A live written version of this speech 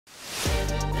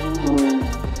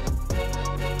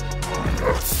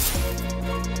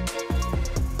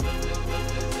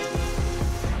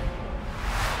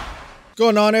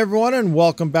What's going on, everyone, and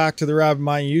welcome back to the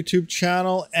RabidMining YouTube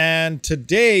channel. And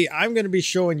today I'm going to be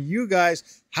showing you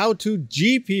guys how to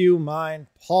GPU mine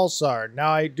Pulsar.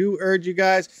 Now, I do urge you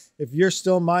guys, if you're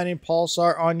still mining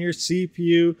Pulsar on your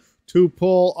CPU, to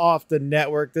pull off the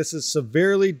network. This is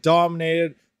severely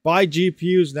dominated by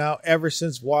GPUs now ever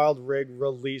since WildRig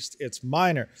released its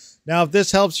miner. Now, if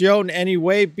this helps you out in any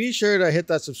way, be sure to hit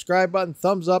that subscribe button,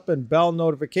 thumbs up, and bell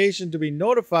notification to be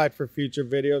notified for future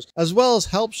videos, as well as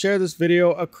help share this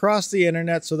video across the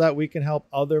internet so that we can help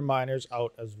other miners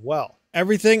out as well.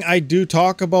 Everything I do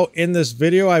talk about in this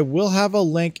video, I will have a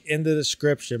link in the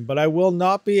description, but I will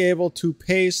not be able to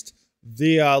paste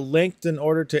the link in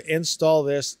order to install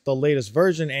this, the latest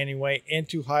version anyway,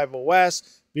 into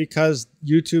HiveOS, because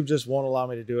YouTube just won't allow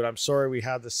me to do it. I'm sorry, we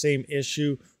had the same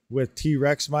issue with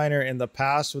T-Rex Miner in the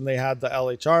past when they had the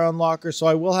LHR unlocker. So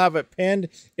I will have it pinned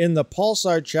in the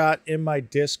Pulsar chat in my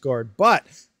Discord. But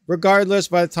regardless,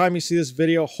 by the time you see this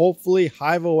video, hopefully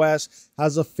HiveOS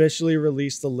has officially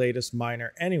released the latest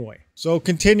miner anyway. So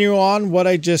continue on what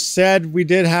I just said. We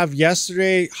did have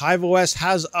yesterday, HiveOS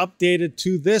has updated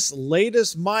to this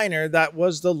latest miner that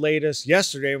was the latest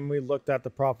yesterday when we looked at the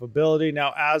profitability.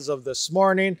 Now, as of this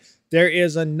morning, there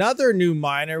is another new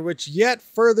miner which yet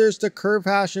furthers the curve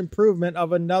hash improvement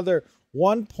of another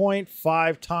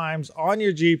 1.5 times on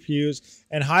your GPUs,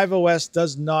 and HiveOS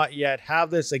does not yet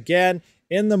have this. Again,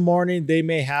 in the morning, they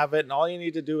may have it, and all you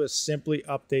need to do is simply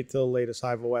update to the latest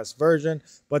HiveOS version.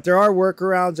 But there are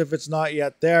workarounds if it's not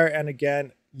yet there, and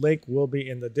again, link will be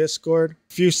in the Discord.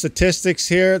 A few statistics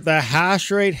here. The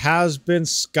hash rate has been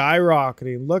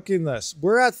skyrocketing. Look at this.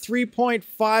 We're at 3.51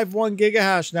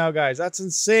 gigahash now, guys. That's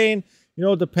insane. You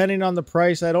know, depending on the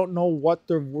price, I don't know what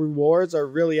the rewards are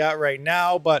really at right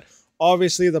now, but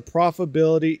obviously, the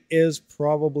profitability is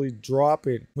probably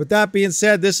dropping. With that being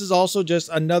said, this is also just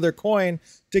another coin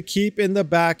to keep in the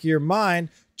back of your mind,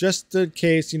 just in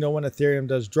case, you know, when Ethereum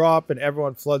does drop and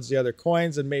everyone floods the other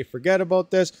coins and may forget about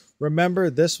this. Remember,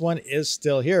 this one is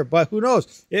still here, but who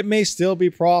knows? It may still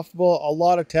be profitable. A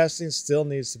lot of testing still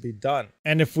needs to be done.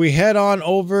 And if we head on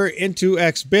over into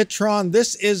Xbitron,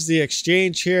 this is the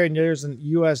exchange here, and there's an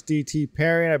USDT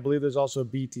pairing. I believe there's also a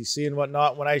BTC and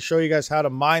whatnot. When I show you guys how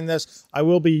to mine this, I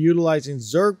will be utilizing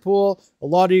Zergpool. A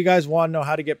lot of you guys want to know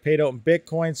how to get paid out in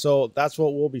Bitcoin, so that's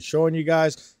what we'll be showing you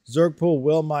guys. Zergpool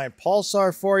will mine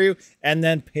Pulsar for you and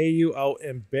then pay you out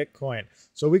in Bitcoin.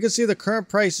 So we can see the current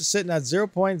price is sitting at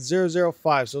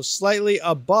 0.005, so slightly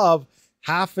above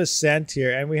half a cent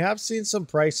here. And we have seen some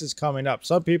prices coming up.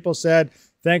 Some people said,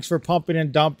 thanks for pumping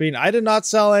and dumping. I did not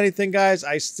sell anything, guys.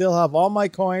 I still have all my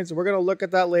coins. We're going to look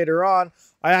at that later on.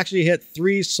 I actually hit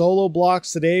 3 solo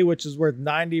blocks today, which is worth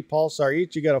 90 Pulsar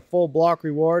each. You get a full block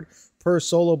reward per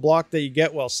solo block that you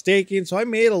get while staking. So I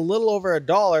made a little over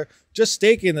 $1 just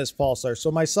staking this Pulsar.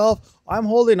 So myself, I'm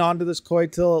holding on to this coin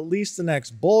till at least the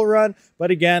next bull run.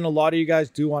 But again, a lot of you guys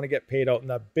do want to get paid out in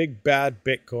that big bad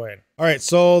Bitcoin. All right,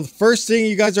 so the first thing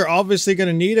you guys are obviously going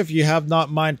to need if you have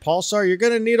not mined Pulsar, you're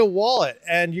going to need a wallet.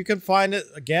 And you can find it,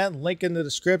 again, link in the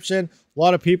description. A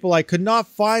lot of people, I could not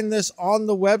find this on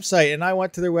the website, and I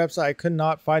went to their website. I could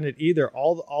not find it either.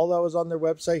 All that was on their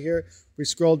website here, if we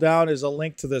scroll down, is a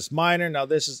link to this miner. Now,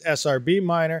 this is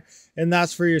RabidMiner, and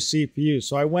that's for your CPU.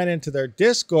 So I went into their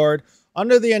Discord.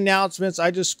 Under the announcements,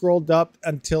 I just scrolled up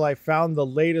until I found the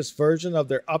latest version of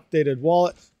their updated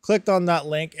wallet, clicked on that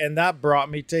link, and that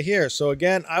brought me to here. So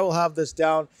again, I will have this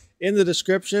down in the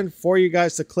description for you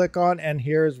guys to click on, and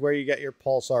here is where you get your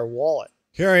Pulsar wallet.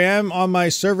 Here I am on my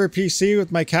server PC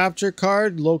with my capture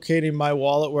card, locating my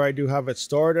wallet where I do have it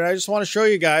stored. And I just want to show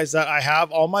you guys that I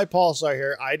have all my Pulsar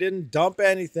here. I didn't dump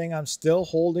anything. I'm still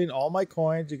holding all my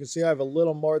coins. You can see I have a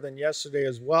little more than yesterday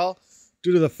as well,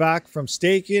 due to the fact from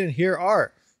staking. And here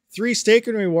are 3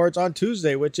 staking rewards on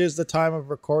Tuesday, which is the time of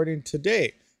recording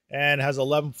today. And has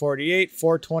 11:48,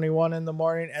 4:21 in the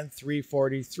morning, and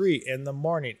 3:43 in the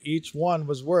morning. Each one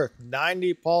was worth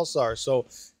 90 Pulsar. So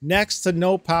next to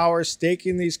no power,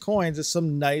 staking these coins is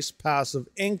some nice passive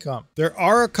income. There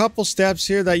are a couple steps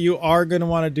here that you are going to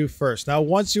want to do first. Now,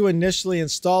 once you initially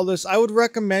install this, I would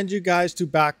recommend you guys to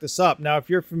back this up. Now, if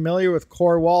you're familiar with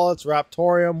Core wallets,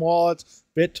 Raptorium wallets,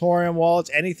 BitTorium wallets,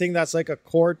 anything that's like a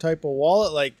core type of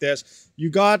wallet like this, you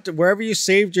got wherever you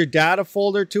saved your data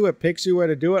folder to, it picks you where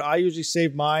to do it. I usually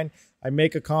save mine. I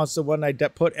make a constant one. I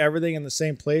put everything in the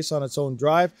same place on its own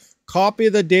drive. Copy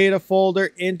the data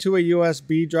folder into a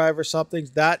USB drive or something.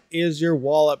 That is your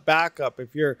wallet backup.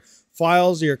 If you're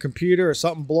files, your computer or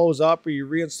something blows up, or you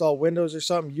reinstall Windows or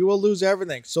something, you will lose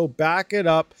everything. So back it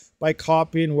up by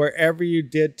copying wherever you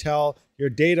did tell your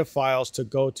data files to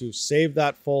go to. Save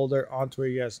that folder onto a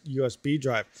USB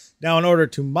drive. Now, in order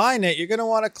to mine it, you're going to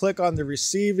want to click on the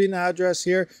receiving address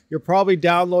here. You're probably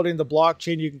downloading the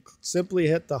blockchain. You can simply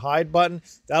hit the hide button.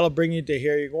 That'll bring you to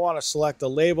here. You want to select a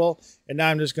label. And now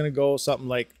I'm just going to go something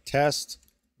like test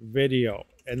video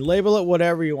and label it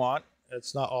whatever you want.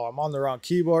 It's not, oh, I'm on the wrong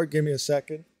keyboard. Give me a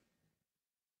second.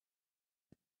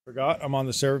 Forgot I'm on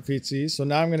the server PC. So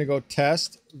now I'm going to go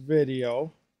test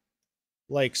video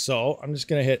like so. I'm just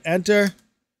going to hit enter.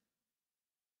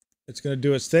 It's going to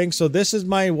do its thing. So this is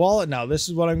my wallet now. This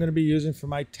is what I'm going to be using for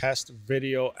my test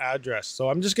video address. So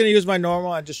I'm just going to use my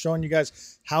normal. I'm just showing you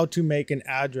guys how to make an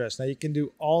address. Now you can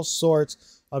do all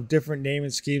sorts of different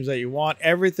naming schemes that you want.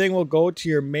 Everything will go to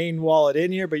your main wallet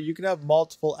in here, but you can have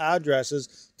multiple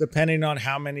addresses depending on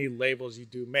how many labels you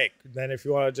do make. Then if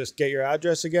you want to just get your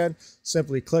address again,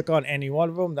 simply click on any one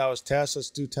of them. That was test. Let's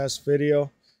do test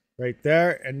video right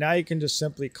there. And now you can just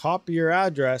simply copy your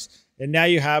address, and now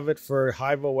you have it for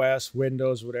HiveOS,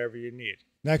 Windows, whatever you need.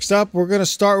 Next up, we're going to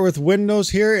start with Windows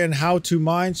here and how to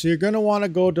mine. So you're going to want to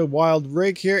go to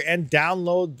WildRig here and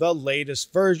download the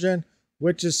latest version,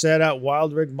 which is set at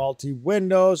WildRig Multi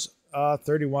Windows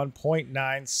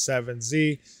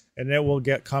 31.97Z, and it will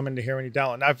come into here when you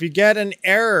download. Now, if you get an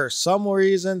error, some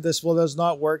reason this does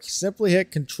not work, simply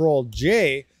hit Control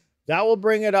J. That will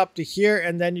bring it up to here,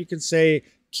 and then you can say,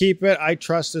 keep it. I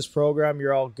trust this program.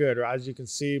 You're all good. Or as you can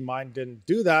see, mine didn't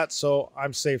do that, so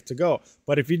I'm safe to go.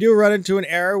 But if you do run into an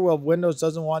error where Windows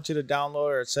doesn't want you to download,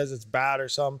 or it says it's bad or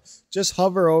something, just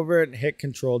hover over it and hit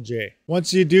Control J.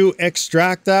 Once you do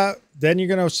extract that, then you're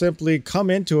going to simply come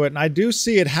into it. And I do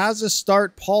see it has a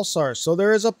start Pulsar. So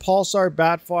there is a Pulsar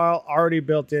bat file already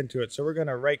built into it. So we're going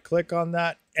to right click on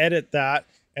that, edit that,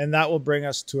 and that will bring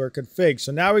us to our config.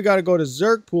 So now we got to go to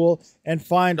Zergpool and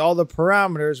find all the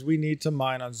parameters we need to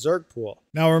mine on Zergpool.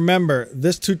 Now remember,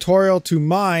 this tutorial to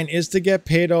mine is to get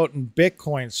paid out in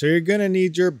Bitcoin. So you're going to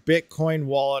need your Bitcoin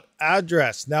wallet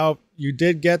address. Now, you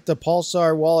did get the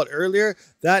Pulsar wallet earlier.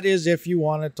 That is if you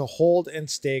wanted to hold and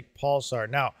stake Pulsar.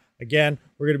 Now, again,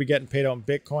 we're going to be getting paid out in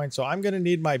Bitcoin. So I'm going to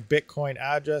need my Bitcoin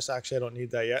address. Actually, I don't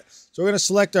need that yet. So we're going to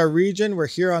select our region. We're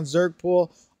here on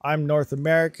Zergpool. I'm North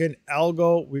American.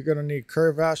 Algo, we're going to need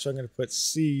curve hash. So I'm going to put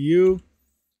CU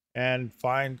and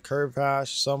find curve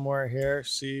hash somewhere here.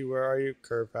 See, where are you?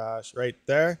 Curve hash right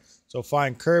there. So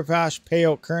find curve hash,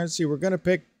 payout currency. We're going to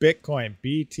pick Bitcoin,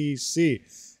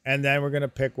 BTC. And then we're going to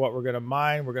pick what we're going to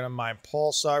mine. We're going to mine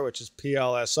Pulsar, which is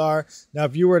PLSR. Now,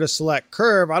 if you were to select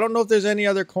Curve, I don't know if there's any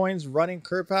other coins running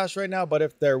Curve hash right now, but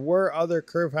if there were other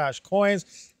Curve hash coins,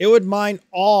 it would mine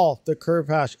all the Curve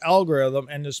hash algorithm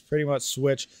and just pretty much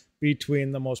switch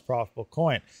between the most profitable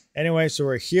coin. Anyway, so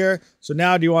we're here. So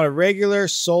now, do you want a regular,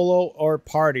 solo, or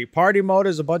party? Party mode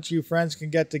is a bunch of you friends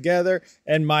can get together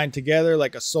and mine together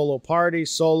like a solo party.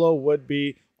 Solo would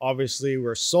be, obviously,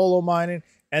 we're solo mining.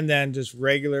 And then just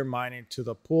regular mining to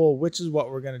the pool, which is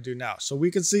what we're going to do now. So we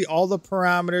can see all the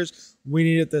parameters we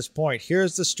need at this point.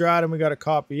 Here's the stratum we got to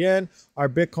copy in. Our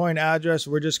Bitcoin address,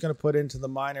 we're just going to put into the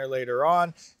miner later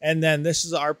on. And then this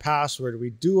is our password. We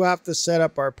do have to set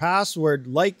up our password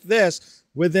like this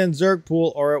within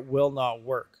Zergpool, or it will not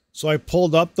work. So I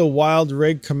pulled up the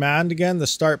WildRig command again, the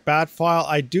start bat file.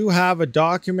 I do have a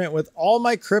document with all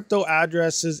my crypto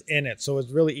addresses in it. So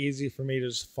it's really easy for me to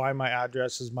just find my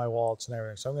addresses, my wallets, and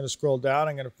everything. So I'm going to scroll down.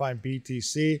 I'm going to find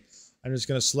BTC. I'm just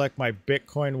going to select my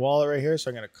Bitcoin wallet right here.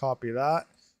 So I'm going to copy that,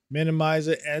 minimize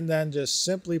it, and then just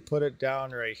simply put it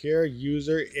down right here.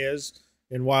 User is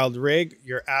in WildRig,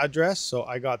 your address. So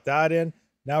I got that in.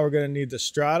 Now we're going to need the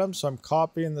stratum. So I'm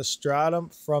copying the stratum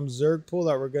from Zergpool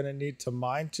that we're going to need to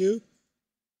mine to.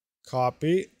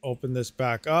 Copy, open this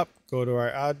back up, go to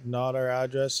our not our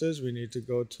addresses. We need to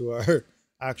go to our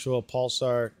actual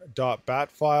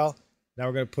pulsar.bat file. Now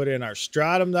we're going to put in our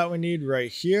stratum that we need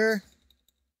right here.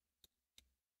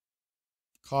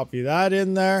 Copy that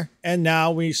in there. And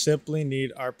now we simply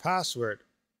need our password.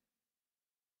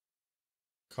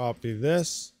 Copy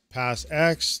this, pass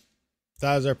X.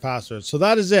 That is our password. So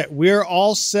that is it. We're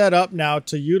all set up now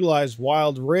to utilize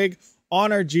WildRig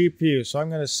on our GPU. So I'm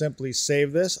going to simply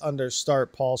save this under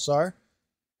Start Pulsar,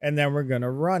 and then we're going to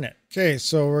run it. Okay,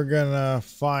 so we're going to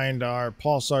find our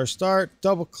Pulsar start,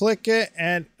 double click it,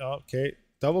 and okay,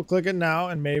 double click it now,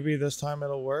 and maybe this time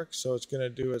it'll work. So it's going to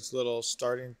do its little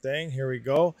starting thing. Here we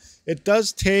go. It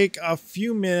does take a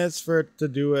few minutes for it to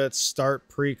do its start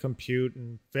pre-compute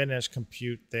and finish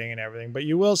compute thing and everything. But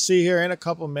you will see here in a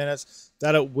couple minutes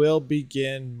that it will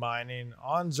begin mining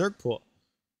on Zergpool.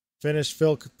 Finish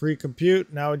fill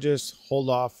pre-compute. Now just hold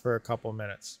off for a couple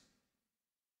minutes.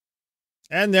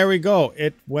 And there we go.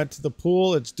 It went to the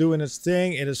pool. It's doing its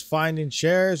thing. It is finding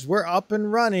shares. We're up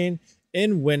and running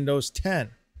in Windows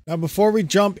 10. Now, before we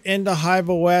jump into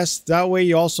HiveOS, that way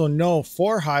you also know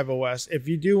for HiveOS, if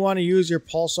you do want to use your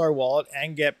Pulsar wallet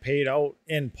and get paid out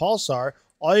in Pulsar,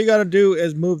 all you got to do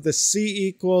is move the C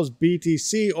equals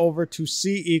BTC over to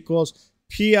C equals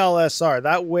PLSR.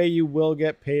 That way you will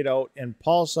get paid out in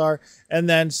Pulsar, and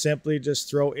then simply just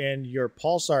throw in your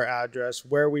Pulsar address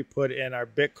where we put in our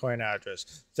Bitcoin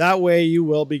address. That way you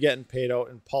will be getting paid out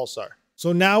in Pulsar.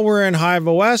 So now we're in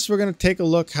HiveOS. We're going to take a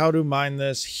look how to mine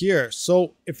this here.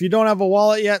 So if you don't have a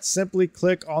wallet yet, simply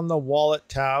click on the wallet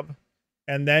tab,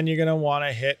 and then you're going to want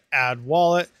to hit add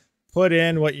wallet. Put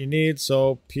in what you need.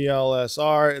 So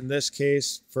PLSR, in this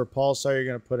case for Pulsar, you're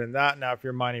going to put in that. Now, if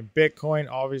you're mining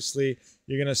Bitcoin, obviously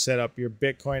you're going to set up your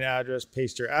Bitcoin address,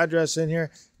 paste your address in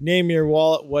here, name your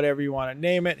wallet, whatever you want to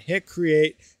name it, hit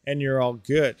create, and you're all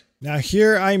good. Now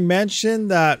here I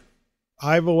mentioned that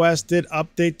HiveOS did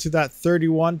update to that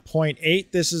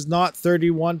 31.8. This is not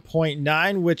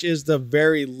 31.9, which is the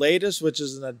very latest, which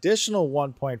is an additional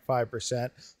 1.5%.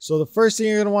 So the first thing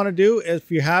you're going to want to do,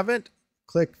 if you haven't,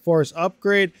 click force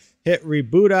upgrade, hit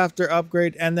reboot after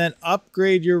upgrade, and then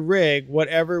upgrade your rig,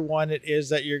 whatever one it is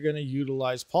that you're going to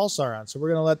utilize Pulsar on. So we're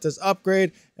going to let this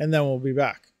upgrade, and then we'll be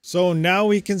back. So now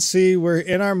we can see we're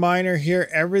in our miner here.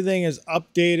 Everything is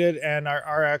updated, and our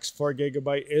RX 4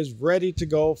 GB is ready to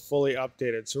go, fully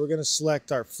updated. So we're going to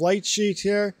select our flight sheet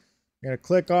here. I'm going to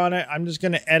click on it. I'm just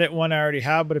going to edit one I already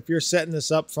have, but if you're setting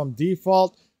this up from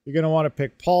default, you're going to want to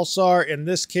pick Pulsar. In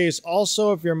this case,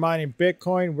 also, if you're mining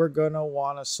Bitcoin, we're going to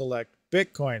want to select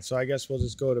Bitcoin. So I guess we'll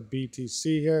just go to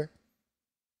BTC here.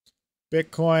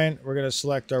 Bitcoin, we're going to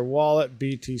select our wallet,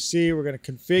 BTC. We're going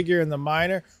to configure in the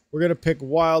miner. We're going to pick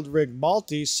Wild Rig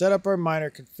Multi, set up our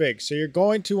miner config. So you're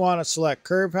going to want to select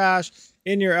curve hash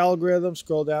in your algorithm.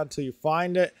 Scroll down until you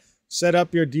find it. Set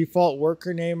up your default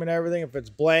worker name and everything. If it's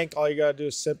blank, all you got to do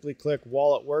is simply click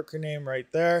wallet worker name right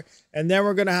there. And then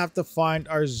we're going to have to find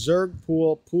our Zerg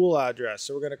pool address.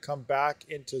 So we're going to come back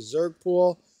into Zerg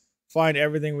pool, find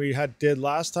everything we did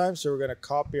last time. So we're going to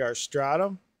copy our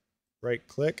stratum, right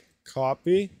click,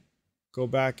 copy, go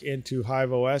back into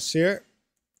HiveOS here,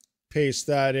 paste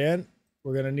that in.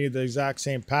 We're going to need the exact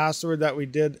same password that we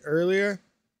did earlier.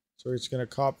 So we're just going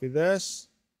to copy this.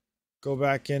 Go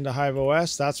back into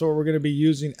HiveOS. That's what we're going to be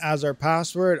using as our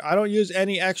password. I don't use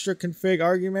any extra config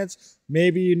arguments.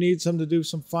 Maybe you need some to do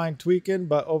some fine tweaking,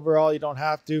 but overall you don't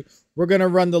have to. We're going to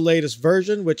run the latest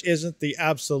version, which isn't the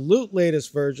absolute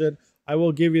latest version. I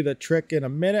will give you the trick in a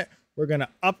minute. We're going to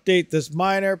update this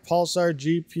miner, Pulsar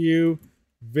GPU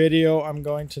video. I'm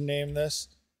going to name this,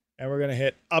 and we're going to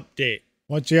hit update.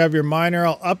 Once you have your miner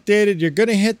all updated, you're going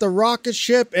to hit the rocket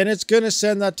ship, and it's going to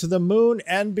send that to the moon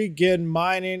and begin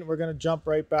mining. We're going to jump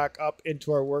right back up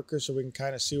into our worker so we can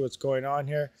kind of see what's going on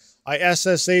here. I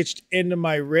SSH'd into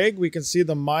my rig. We can see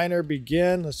the miner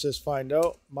begin. Let's just find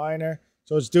out. Miner.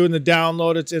 So it's doing the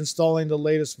download. It's installing the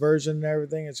latest version and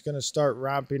everything. It's going to start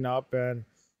ramping up and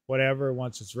whatever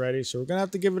once it's ready. So we're going to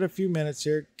have to give it a few minutes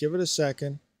here. Give it a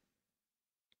second.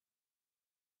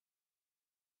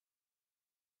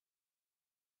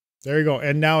 There you go.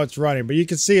 And now it's running. But you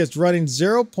can see it's running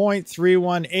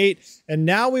 0.318. And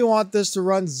now we want this to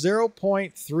run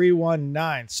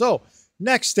 0.319. So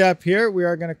next step here, we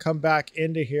are going to come back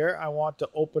into here. I want to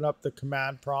open up the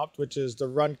command prompt, which is the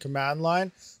run command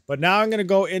line. But now I'm going to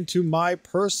go into my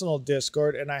personal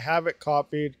Discord, and I have it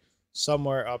copied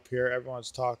somewhere up here.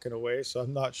 Everyone's talking away, so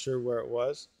I'm not sure where it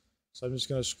was. So I'm just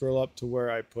going to scroll up to where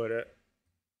I put it.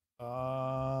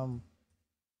 Where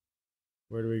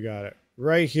do we got it?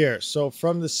 Right here. So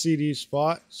from the CD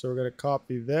spot. So we're going to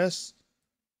copy this.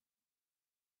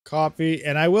 Copy.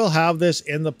 And I will have this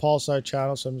in the Pulsar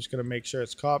channel. So I'm just going to make sure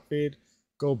it's copied.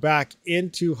 Go back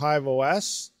into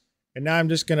HiveOS. And now I'm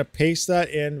just going to paste that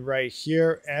in right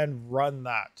here and run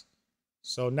that.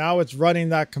 So now it's running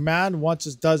that command. Once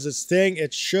it does its thing,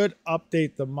 it should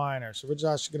update the miner. So we're just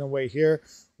actually going to wait here.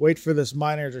 Wait for this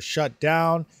miner to shut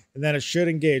down, and then it should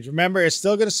engage. Remember, it's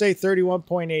still going to say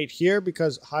 31.8 here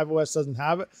because HiveOS doesn't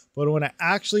have it, but when it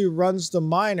actually runs the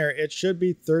miner, it should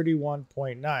be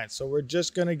 31.9. So we're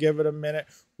just going to give it a minute.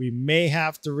 We may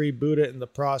have to reboot it in the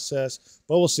process,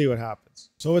 but we'll see what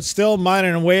happens. So it's still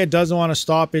mining away. It doesn't want to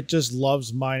stop. It just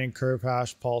loves mining curve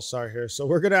hash Pulsar here. So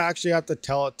we're going to actually have to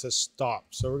tell it to stop.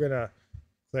 So we're going to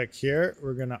click here.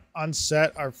 We're going to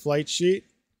unset our flight sheet.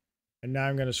 And now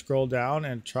I'm going to scroll down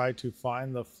and try to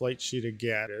find the flight sheet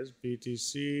again. It is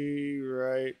BTC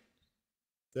right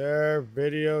there.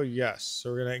 Video, yes.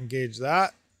 So we're going to engage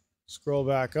that. Scroll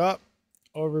back up,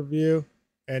 overview,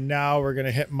 and now we're going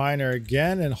to hit miner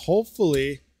again, and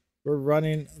hopefully we're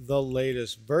running the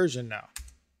latest version now.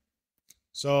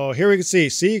 So here we can see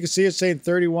you can see it's saying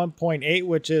 31.8,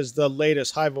 which is the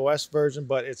latest HiveOS version,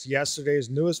 but it's yesterday's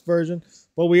newest version.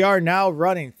 But we are now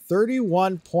running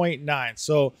 31.9.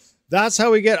 So that's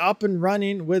how we get up and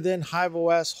running within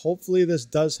HiveOS. Hopefully this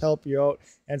does help you out.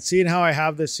 And seeing how I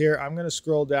have this here, I'm going to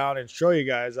scroll down and show you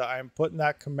guys that I'm putting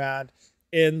that command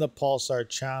in the Pulsar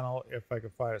channel if I can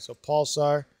find it. So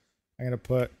Pulsar, I'm going to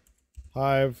put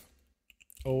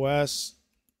HiveOS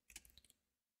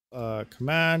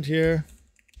command here,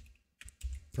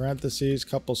 parentheses,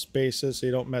 couple spaces so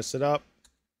you don't mess it up.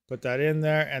 Put that in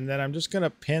there, and then I'm just going to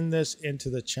pin this into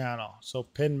the channel. So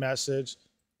pin message,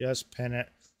 yes, pin it.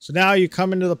 So now you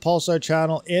come into the Pulsar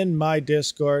channel in my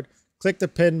Discord, click the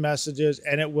pin messages,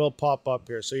 and it will pop up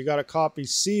here. So you got to copy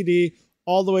CD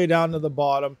all the way down to the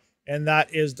bottom, and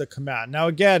that is the command. Now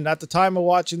again, at the time of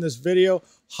watching this video,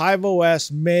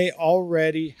 HiveOS may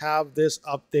already have this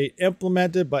update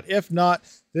implemented, but if not,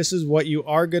 this is what you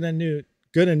are going to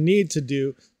need to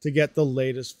do to get the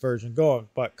latest version going.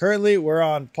 But currently we're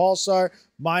on Pulsar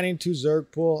mining to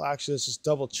Zerg pool. Actually, let's just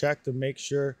double check to make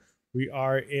sure we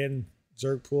are in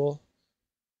Zerg pool.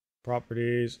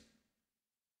 Properties,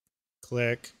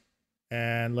 click,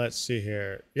 and let's see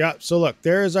here. Yeah, so look,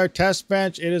 there is our test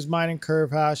bench. It is mining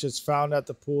curve hash. It's found at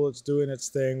the pool. It's doing its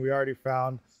thing. We already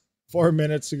found 4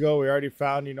 minutes ago. We already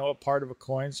found, you know, a part of a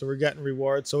coin. So we're getting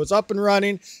rewards. So it's up and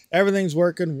running. Everything's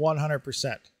working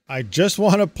 100%. I just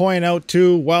want to point out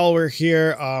too, while we're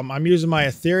here, I'm using my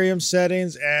Ethereum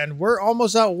settings and we're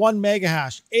almost at 1 mega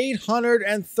hash,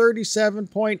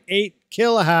 837.8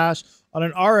 kilohash on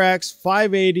an RX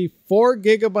 580 4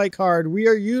 gigabyte card. We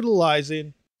are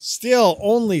utilizing still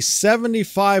only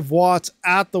 75 watts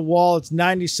at the wall. It's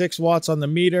 96 watts on the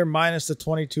meter minus the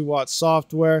 22 watt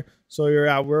software. So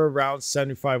we're around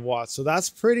 75 watts. So that's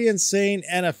pretty insane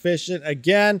and efficient.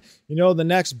 Again, you know, the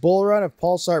next bull run of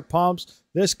Pulsar pumps,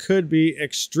 this could be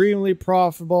extremely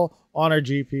profitable on our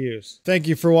GPUs. Thank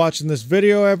you for watching this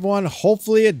video, everyone.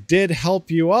 Hopefully it did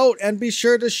help you out, and be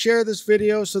sure to share this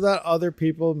video so that other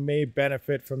people may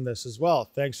benefit from this as well.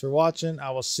 Thanks for watching.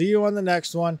 I will see you on the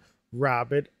next one.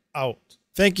 Rabid out.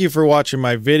 Thank you for watching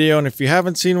my video, and if you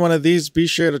haven't seen one of these, be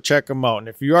sure to check them out. And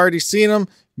if you already seen them,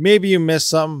 maybe you missed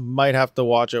some, might have to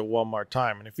watch it one more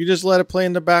time. And if you just let it play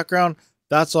in the background,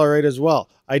 that's all right as well.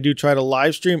 I do try to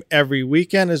live stream every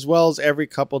weekend as well as every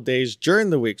couple days during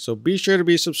the week. So be sure to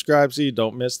be subscribed so you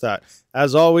don't miss that.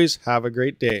 As always, have a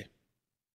great day.